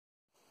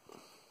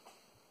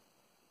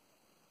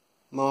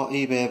More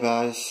eBay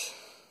buys.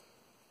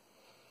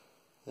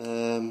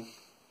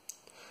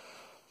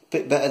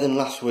 Bit better than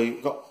last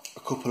week. Got a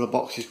couple of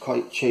boxes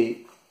quite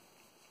cheap.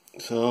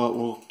 So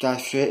we'll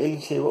dive straight in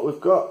and see what we've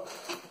got.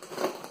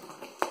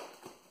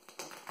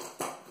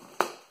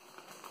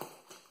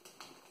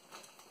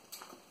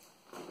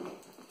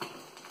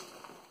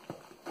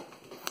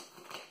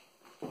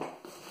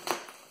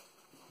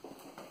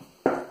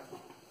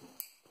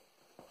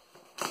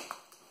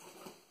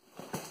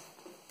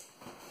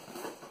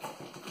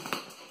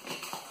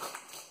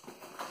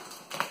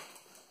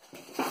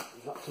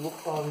 Some up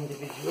for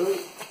individually,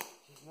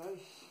 which is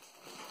nice.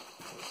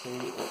 Let's see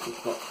what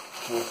we've got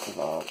first of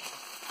all.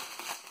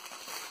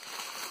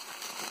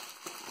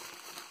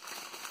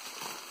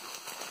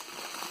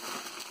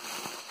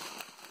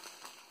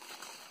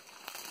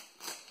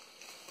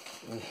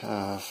 We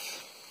have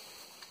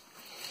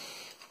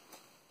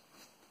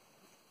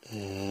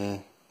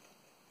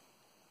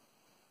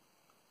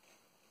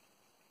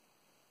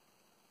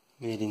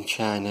made in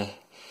China,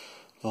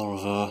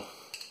 Volvo.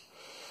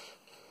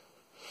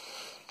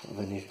 Not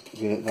of any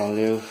great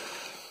value.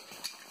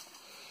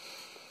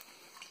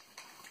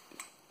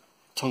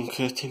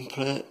 Tonka tin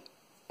plate,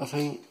 I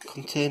think,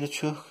 container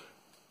truck.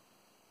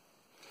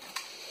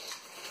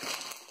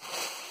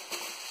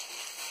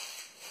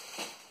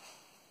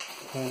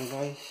 Very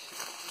nice.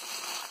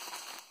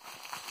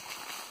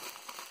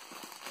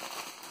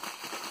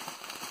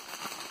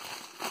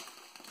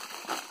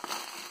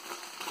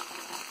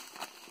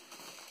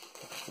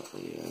 Got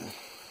the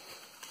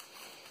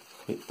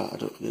quite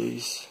battered up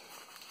these.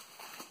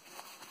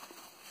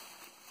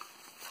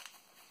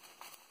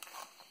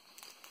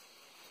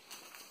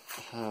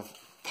 Have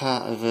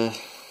part of a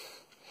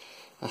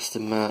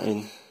Aston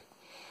Martin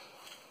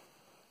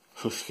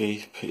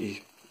Husky,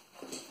 pretty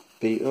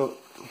beat up,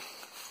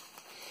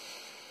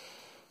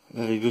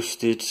 very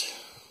rusted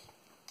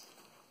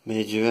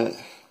majorette,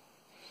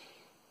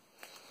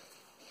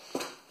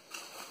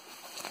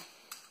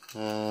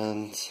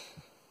 and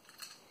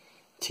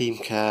team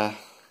car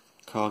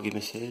Corgi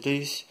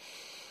Mercedes.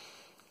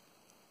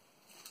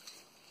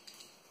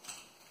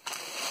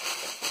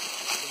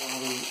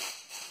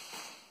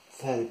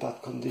 Fairly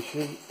bad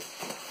condition.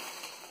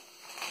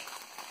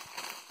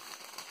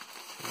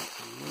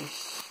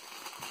 Nice.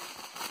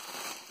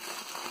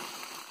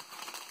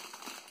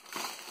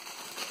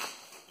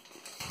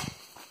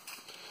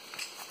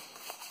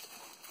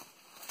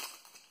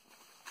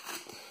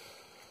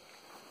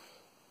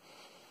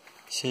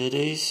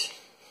 Mercedes,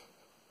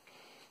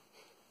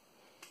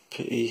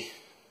 pretty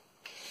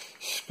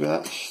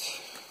scratched.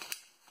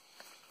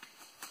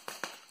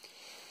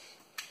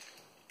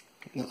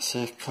 That's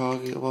a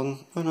Corgi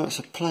one. Oh no, it's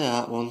a play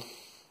art one.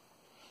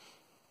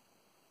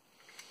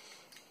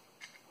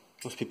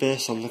 Must be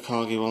based on the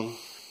Corgi one.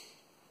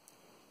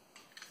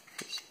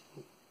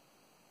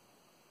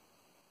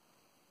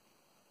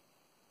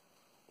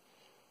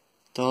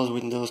 Doors,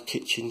 windows,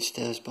 kitchen,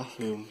 stairs,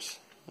 bathrooms.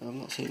 I've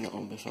not seen that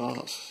one before.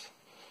 That's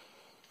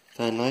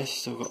very nice.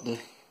 Still got the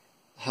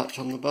hatch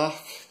on the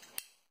back.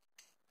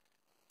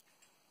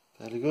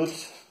 Very good.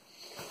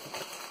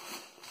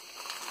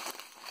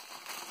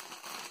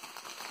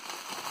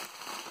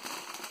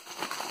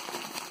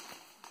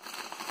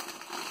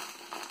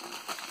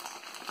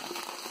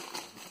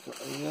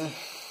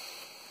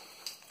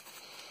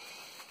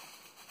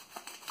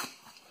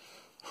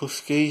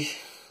 Husky,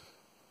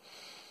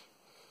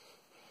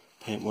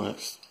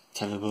 paintwork's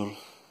terrible,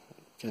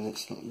 again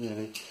it's not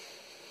really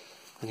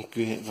any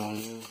great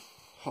value.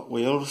 Hot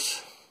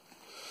Wheels,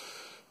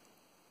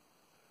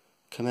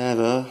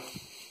 Camaro,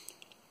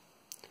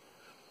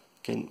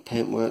 again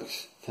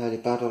paintwork's fairly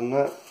bad on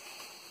that.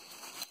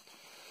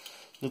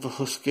 Another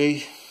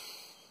Husky,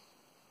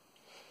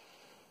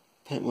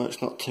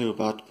 paintwork's not too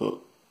bad, but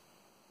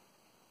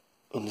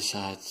on the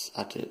sides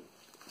add a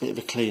bit of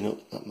a clean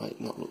up, that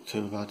might not look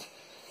too bad.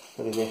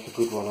 Maybe make a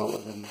good one out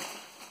of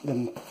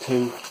them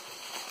two.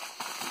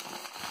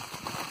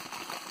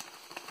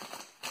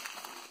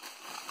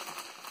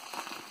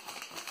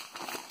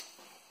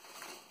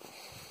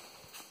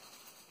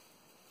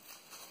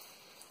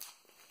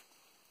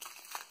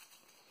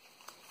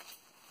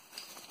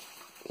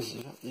 Has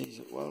it got these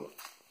as well?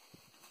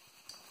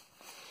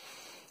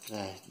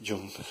 They're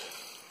junk.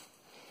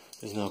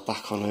 There's no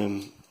back on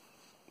them.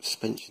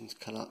 Suspension's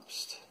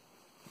collapsed.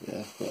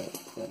 Yeah,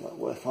 they're not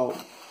worth out.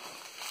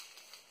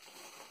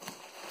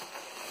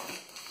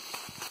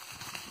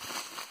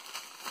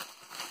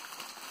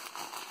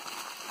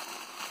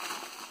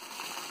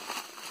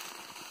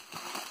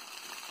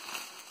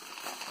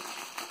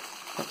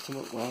 Packed them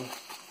up well.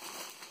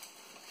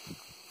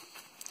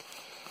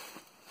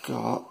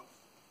 Got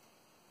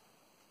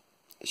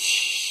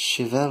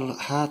Chevelle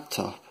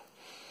hardtop.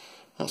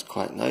 That's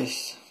quite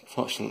nice.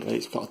 Fortunately,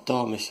 it's got a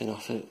door missing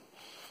off it.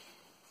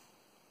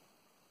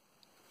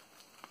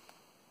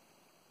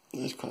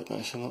 That's quite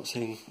nice. I'm not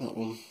seeing that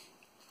one.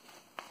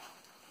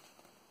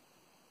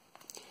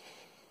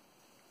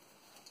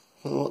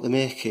 I don't know what the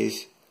make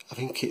is. I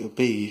think it'll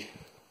be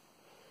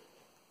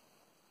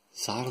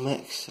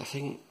Xylomex, I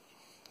think.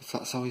 if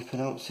that's how you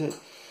pronounce it.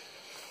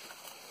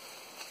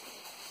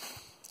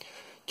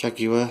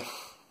 Jaguar,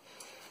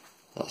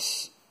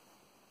 that's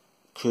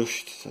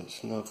crushed,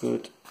 that's no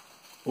good.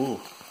 Ooh.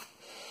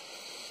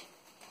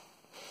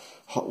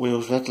 Hot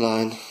Wheels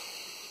Redline,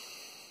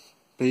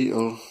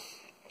 Beetle.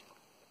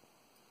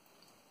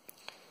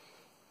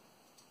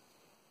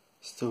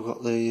 Still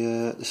got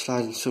the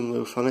sliding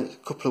sunroof on it.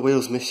 A couple of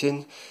wheels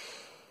missing,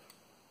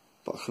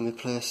 but I can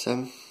replace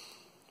them.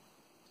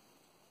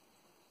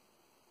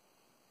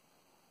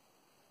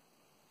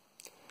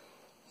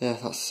 Yeah,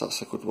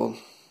 that's a good one.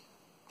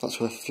 That's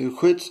worth a few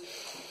quid.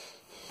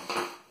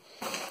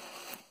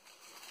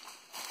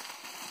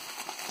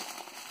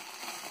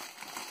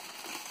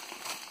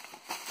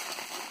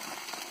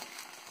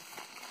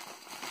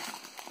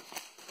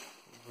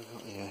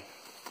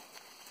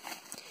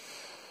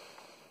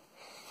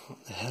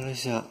 What the hell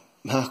is that?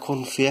 Mark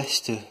 1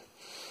 Fiesta.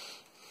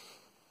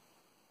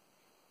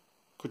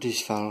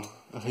 Goodiesval,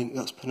 I think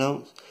that's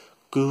pronounced.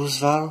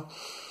 Goosval.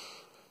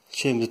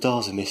 Shame the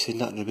doors are missing,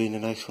 that would have been a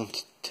nice one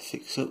to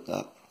fix up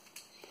that.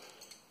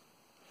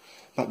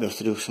 Might be able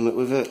to do something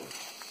with it.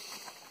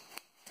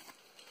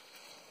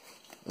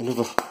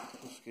 Another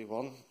husky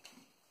one.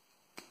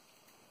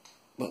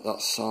 But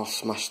that's all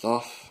smashed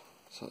off,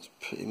 so that's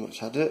pretty much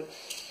had it.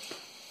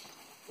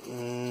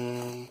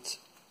 And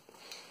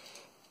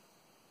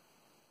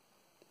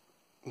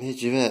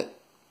Majorette,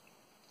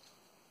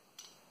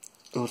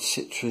 old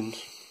Citroen,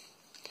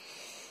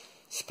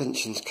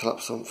 suspension's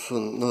collapsed on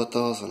front, no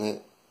doors on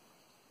it,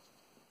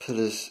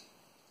 pillars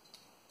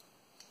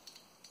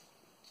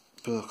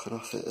broken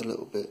off it a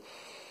little bit.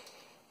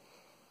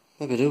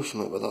 Maybe do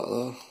something with that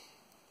though.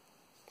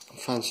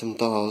 Find some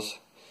doors,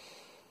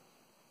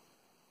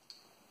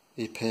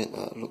 repaint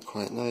that, look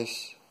quite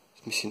nice.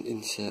 It's missing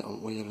insert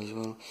on wheel as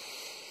well.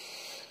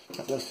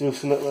 Let's do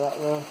something with that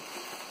though.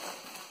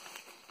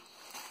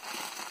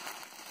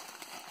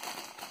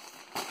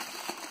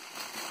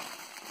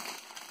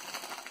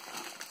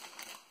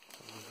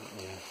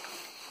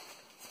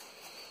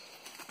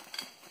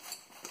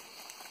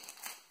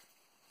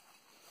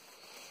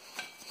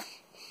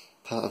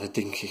 Part of a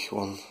dinkish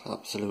one,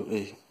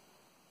 absolutely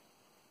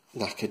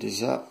knackered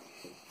is that.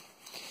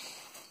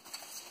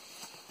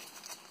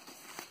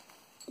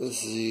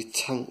 There's the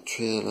tank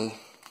trailer,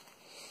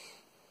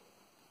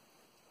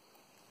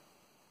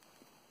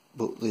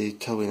 but the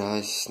towing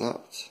eyes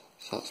snapped,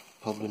 so that's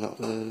probably not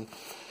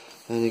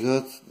very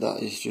good.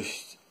 That is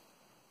just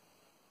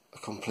a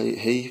complete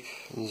heap,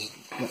 and it's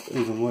not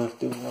even worth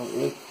doing out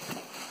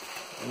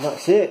with. And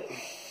that's it.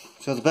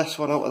 So the best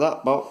one out of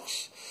that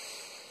box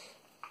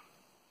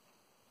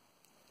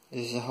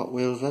is the Hot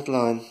Wheels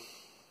Redline.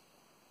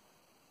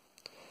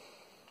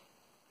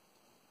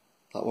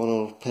 That one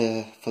will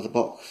pay for the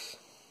box.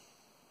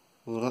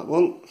 Well, that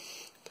one.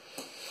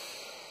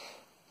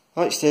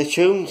 Right, stay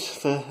tuned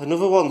for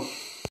another one.